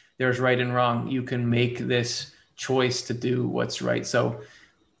because there's right and wrong, you can make this choice to do what's right. So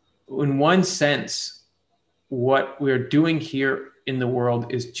in one sense, what we're doing here in the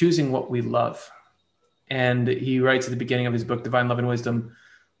world is choosing what we love. And he writes at the beginning of his book, Divine Love and Wisdom,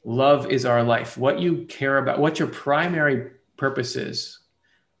 love is our life. What you care about, what your primary purpose is,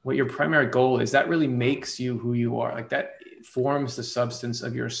 what your primary goal is, that really makes you who you are. Like that forms the substance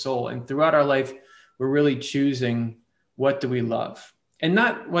of your soul. And throughout our life, we're really choosing, what do we love? And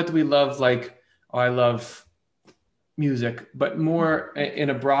not what do we love like, oh, I love music, but more in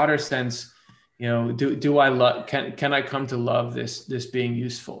a broader sense, do I love, can I come to love this being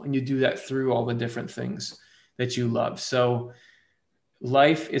useful? And you do that through all the different things that you love. So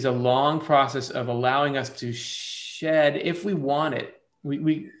life is a long process of allowing us to shed, if we want it,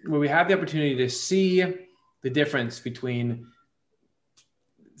 where we have the opportunity to see the difference between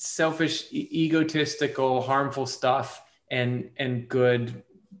selfish, egotistical, harmful stuff and good,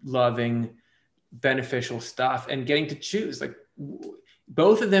 loving, beneficial stuff, and getting to choose. Like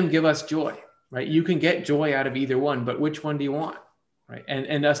both of them give us joy, right? You can get joy out of either one, but which one do you want, right?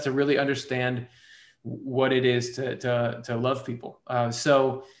 And us to really understand what it is to love people.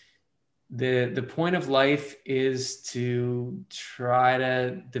 So the point of life is to try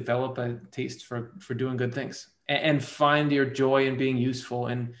to develop a taste for doing good things and find your joy in being useful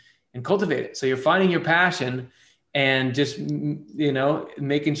and cultivate it. So you're finding your passion and just,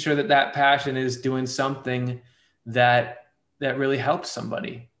 making sure that passion is doing something that really helps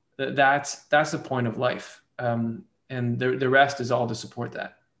somebody. That's the point of life. And the rest is all to support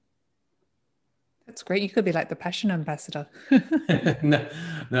that. That's great. You could be like the passion ambassador. No,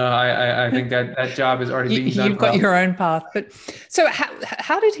 I think that job is already being done. You've got your own path. But so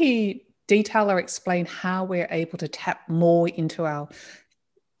how did he detail or explain how we're able to tap more into our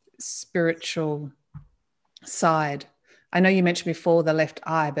spiritual side? I know you mentioned before the left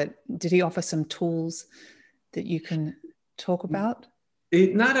eye, but did he offer some tools that you can talk about?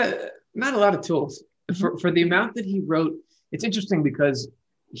 Not a lot of tools for the amount that he wrote. It's interesting because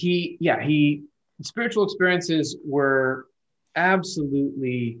he spiritual experiences were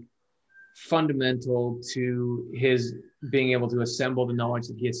absolutely fundamental to his being able to assemble the knowledge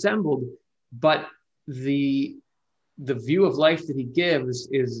that he assembled. But the view of life that he gives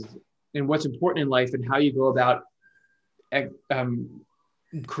is in what's important in life and how you go about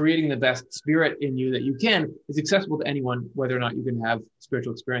creating the best spirit in you that you can is accessible to anyone, whether or not you can have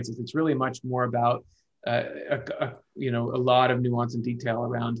spiritual experiences. It's really much more about a lot of nuance and detail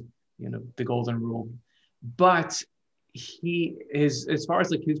around the golden rule. But he is, as far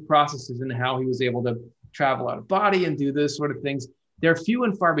as like his processes and how he was able to travel out of body and do those sort of things, they're few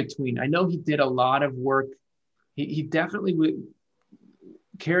and far between. I know he did a lot of work. He definitely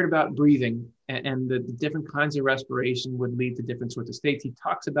cared about breathing, and the different kinds of respiration would lead to different sorts of states. He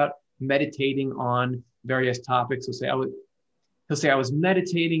talks about meditating on various topics. He'll say, I was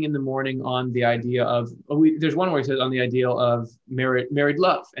meditating in the morning on the idea of, there's one where he says on the ideal of married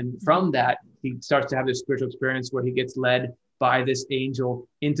love. And from that, he starts to have this spiritual experience where he gets led by this angel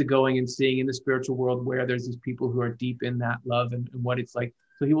into going and seeing in the spiritual world where there's these people who are deep in that love and what it's like.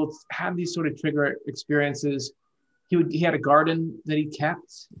 So he will have these sort of trigger experiences. He had a garden that he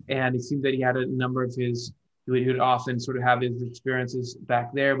kept, and it seemed that he had a number of he would often sort of have his experiences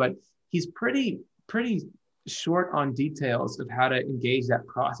back there, but he's pretty short on details of how to engage that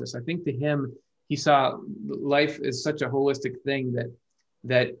process. I think to him, he saw life as such a holistic thing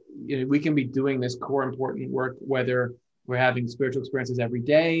that we can be doing this core important work, whether we're having spiritual experiences every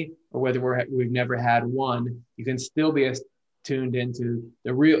day or whether we've never had one. You can still be as tuned into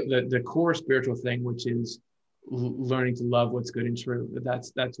the core spiritual thing, which is learning to love what's good and true.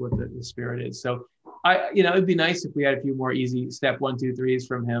 That's what the spirit is. So it'd be nice if we had a few more easy step 1, 2, 3s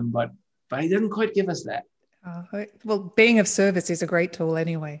from him, but he doesn't quite give us that. Well, being of service is a great tool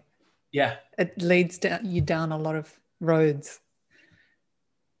anyway. Yeah. It leads you down a lot of roads.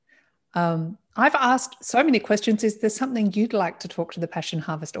 I've asked so many questions. Is there something you'd like to talk to the Passion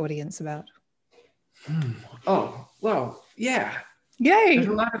Harvest audience about? Oh, well, yeah. Yay.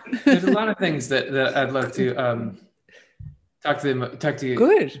 There's a lot of things that I'd love to talk to you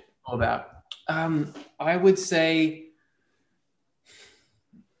Good. all about. I would say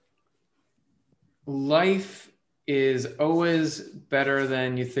life is always better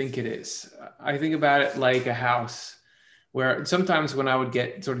than you think it is. I think about it like a house, where sometimes when I would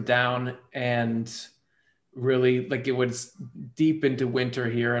get sort of down and really like it was deep into winter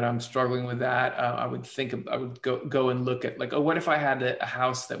here and I'm struggling with that, I would go and look at like, oh, what if I had a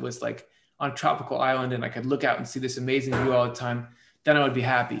house that was like on a tropical island and I could look out and see this amazing view all the time? Then I would be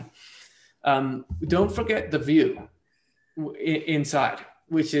happy. Don't forget the view inside,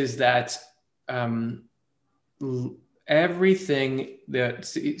 which is that everything that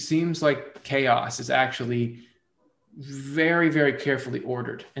seems like chaos is actually very, very carefully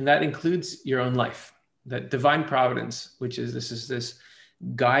ordered. And that includes your own life. That divine providence, which is this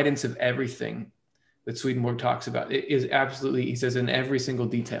guidance of everything that Swedenborg talks about, it is absolutely, he says, in every single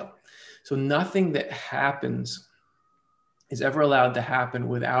detail. So nothing that happens is ever allowed to happen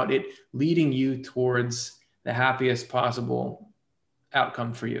without it leading you towards the happiest possible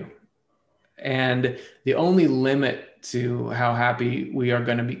outcome for you. And the only limit to how happy we are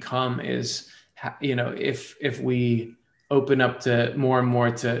going to become is, if we open up to more and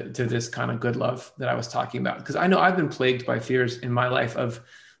more to this kind of good love that I was talking about. Because I know I've been plagued by fears in my life of,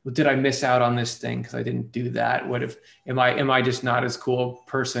 well, did I miss out on this thing because I didn't do that? What if, am I just not as cool a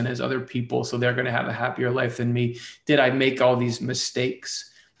person as other people, so they're going to have a happier life than me? Did I make all these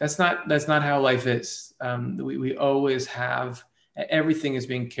mistakes? That's not how life is. We always have, everything is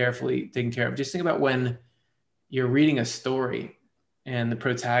being carefully taken care of. Just think about when you're reading a story and the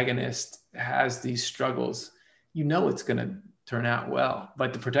protagonist has these struggles, it's going to turn out well,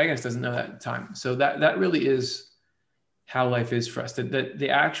 but the protagonist doesn't know that at the time. So that really is how life is for us. The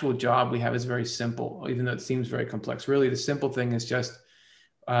actual job we have is very simple, even though it seems very complex. Really, the simple thing is just,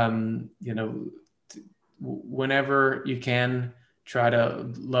 whenever you can, try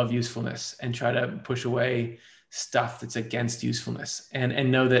to love usefulness and try to push away stuff that's against usefulness,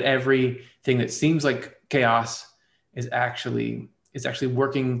 and know that everything that seems like chaos is actually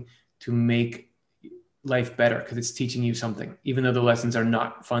working to make life better, because it's teaching you something, even though the lessons are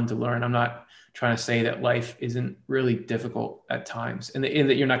not fun to learn. I'm not trying to say that life isn't really difficult at times, and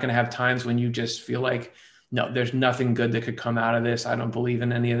that you're not going to have times when you just feel like, no, there's nothing good that could come out of this. I don't believe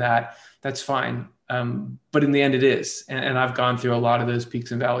in any of that. That's fine. But in the end it is. And I've gone through a lot of those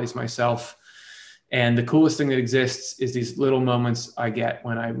peaks and valleys myself. And the coolest thing that exists is these little moments I get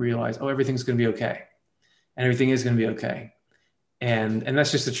when I realize, oh, everything's going to be okay. And everything is going to be okay. And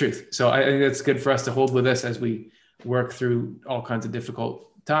that's just the truth. So I think that's good for us to hold with us as we work through all kinds of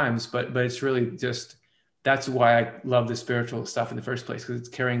difficult times, but it's really just, that's why I love the spiritual stuff in the first place, because it's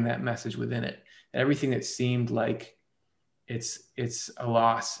carrying that message within it. Everything that seemed like it's a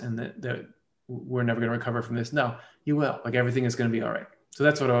loss and that we're never going to recover from this. No, you will. Like, everything is going to be all right. So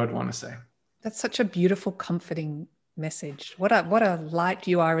that's what I would want to say. That's such a beautiful, comforting message. What a light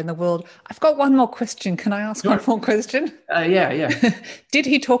you are in the world. I've got one more question. Can I ask one more question? Yeah. Did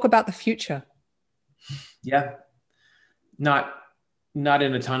he talk about the future? Yeah. Not in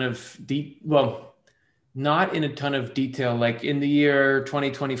a ton of not in a ton of detail, like in the year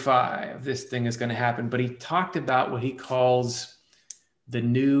 2025, this thing is going to happen. But he talked about what he calls the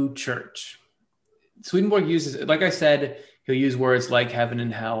new church. Swedenborg uses, like I said, he'll use words like heaven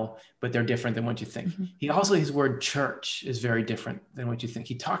and hell, but they're different than what you think. Mm-hmm. His word church is very different than what you think.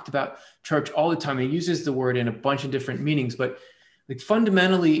 He talked about church all the time. He uses the word in a bunch of different meanings, but like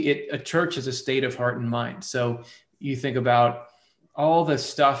fundamentally, a church is a state of heart and mind. So you think about all the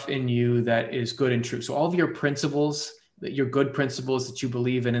stuff in you that is good and true. So all of your principles, your good principles that you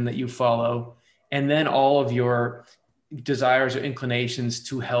believe in and that you follow, and then all of your desires or inclinations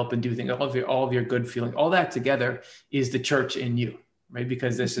to help and do things, all of your good feeling, all that together is the church in you, right?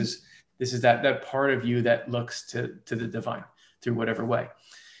 Because this is that part of you that looks to the divine through whatever way.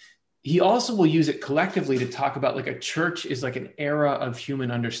 He also will use it collectively to talk about, like, a church is like an era of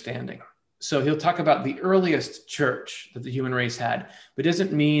human understanding. So he'll talk about the earliest church that the human race had, but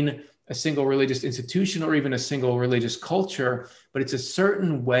doesn't mean a single religious institution or even a single religious culture, but it's a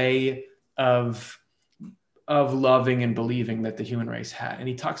certain way of loving and believing that the human race had. And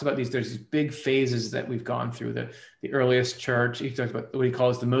he talks about there's these big phases that we've gone through. The earliest church, he talks about what he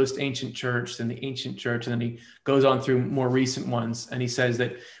calls the most ancient church, then the ancient church, and then he goes on through more recent ones. And he says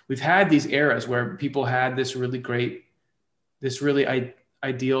that we've had these eras where people had this really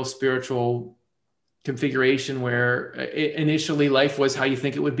ideal spiritual configuration where initially life was how you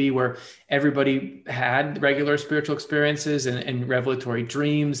think it would be, where everybody had regular spiritual experiences and revelatory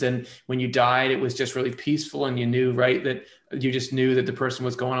dreams. And when you died, it was just really peaceful. And you knew, right, that you just knew that the person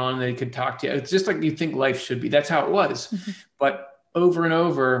was going on and they could talk to you. It's just like you think life should be. That's how it was. Mm-hmm. But over and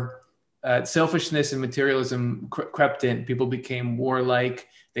over, selfishness and materialism crept in. People became warlike.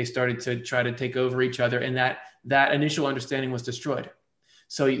 They started to try to take over each other. And that initial understanding was destroyed.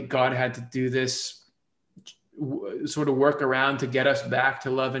 So God had to do this sort of work around to get us back to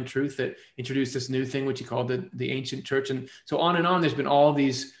love and truth, that introduced this new thing, which he called the ancient church. And so on and on, there's been all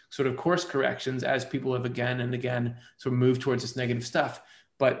these sort of course corrections as people have again and again sort of moved towards this negative stuff.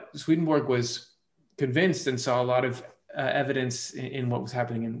 But Swedenborg was convinced and saw a lot of evidence in what was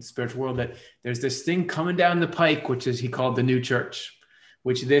happening in the spiritual world, that there's this thing coming down the pike, which is he called the new church,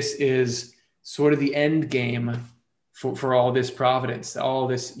 which this is sort of the end game for all this providence, all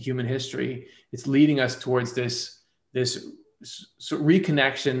this human history. It's leading us towards this sort of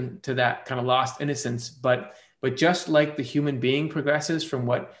reconnection to that kind of lost innocence. But just like the human being progresses from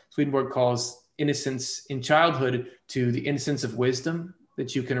what Swedenborg calls innocence in childhood to the innocence of wisdom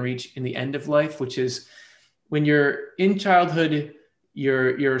that you can reach in the end of life, which is when you're in childhood,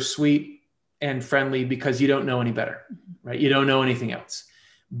 you're sweet and friendly because you don't know any better, right? You don't know anything else.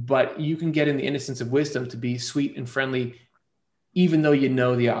 But you can get in the innocence of wisdom to be sweet and friendly, even though you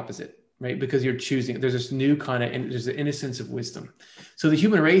know the opposite, right? Because you're choosing. There's this new kind of, there's the innocence of wisdom. So the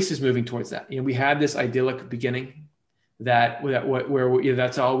human race is moving towards that. We had this idyllic beginning where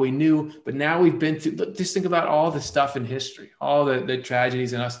that's all we knew. But now we've been through, just think about all the stuff in history, all the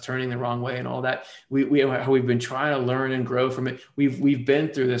tragedies and us turning the wrong way and all that. How we've been trying to learn and grow from it. We've been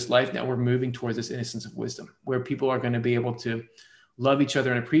through this life. Now we're moving towards this innocence of wisdom, where people are going to be able to love each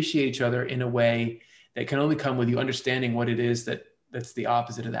other and appreciate each other in a way that can only come with you understanding what it is that's the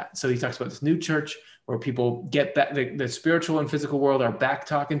opposite of that. So he talks about this new church where people get back, the spiritual and physical world are back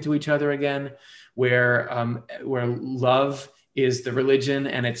talking to each other again, where love is the religion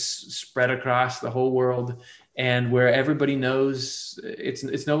and it's spread across the whole world, and where everybody knows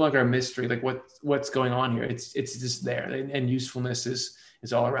it's no longer a mystery, like what's going on here. It's just there, and usefulness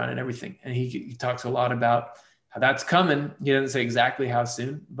is all around and everything. And he talks a lot about how that's coming. He doesn't say exactly how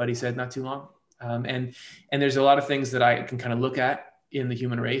soon, but he said not too long. And there's a lot of things that I can kind of look at in the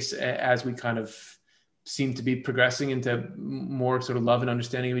human race as we kind of seem to be progressing into more sort of love and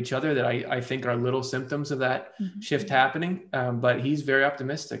understanding of each other, that I think are little symptoms of that shift happening. But he's very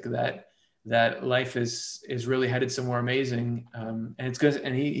optimistic that life is really headed somewhere amazing. And it's good.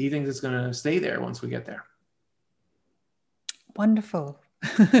 And he thinks it's going to stay there once we get there. Wonderful.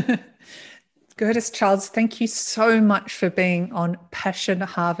 Curtis Childs, thank you so much for being on Passion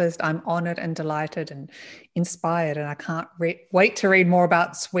Harvest. I'm honored and delighted and inspired, and I can't wait to read more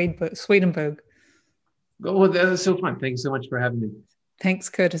about Swedenborg. Oh, that was so fun. Thank you so much for having me. Thanks,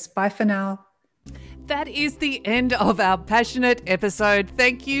 Curtis. Bye for now. That is the end of our passionate episode.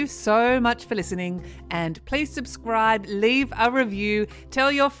 Thank you so much for listening, and please subscribe, leave a review,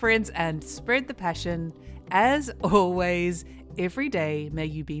 tell your friends, and spread the passion. As always, every day may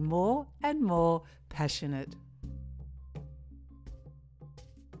you be more and more passionate.